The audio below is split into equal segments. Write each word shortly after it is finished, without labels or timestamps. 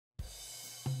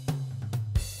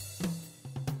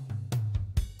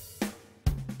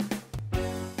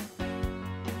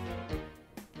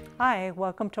Hi,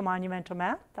 welcome to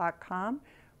monumentalmath.com.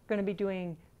 We're going to be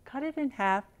doing cut it in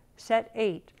half, set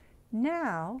 8.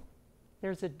 Now,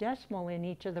 there's a decimal in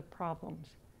each of the problems,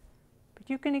 but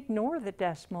you can ignore the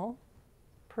decimal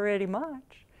pretty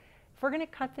much. If we're going to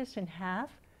cut this in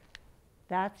half,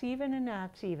 that's even and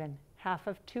that's even. Half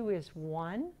of 2 is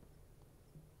 1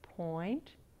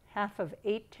 point. Half of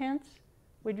 8/10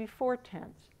 would be 4/10.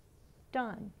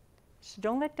 Done. So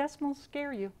don't let decimals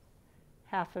scare you.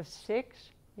 Half of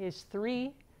 6 is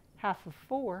 3. Half of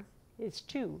 4 is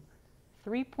 2.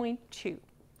 3.2.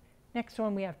 Next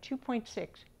one we have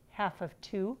 2.6. Half of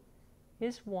 2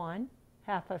 is 1.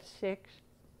 Half of 6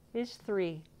 is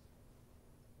 3.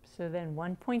 So then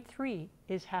 1.3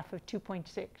 is half of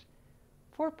 2.6.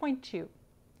 4.2.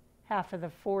 Half of the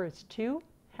 4 is 2.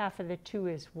 Half of the 2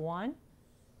 is 1.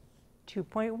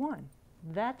 2.1.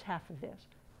 That's half of this.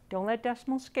 Don't let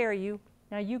decimals scare you.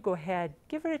 Now you go ahead,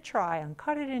 give it a try and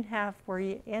cut it in half where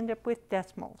you end up with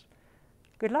decimals.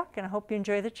 Good luck, and I hope you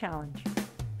enjoy the challenge.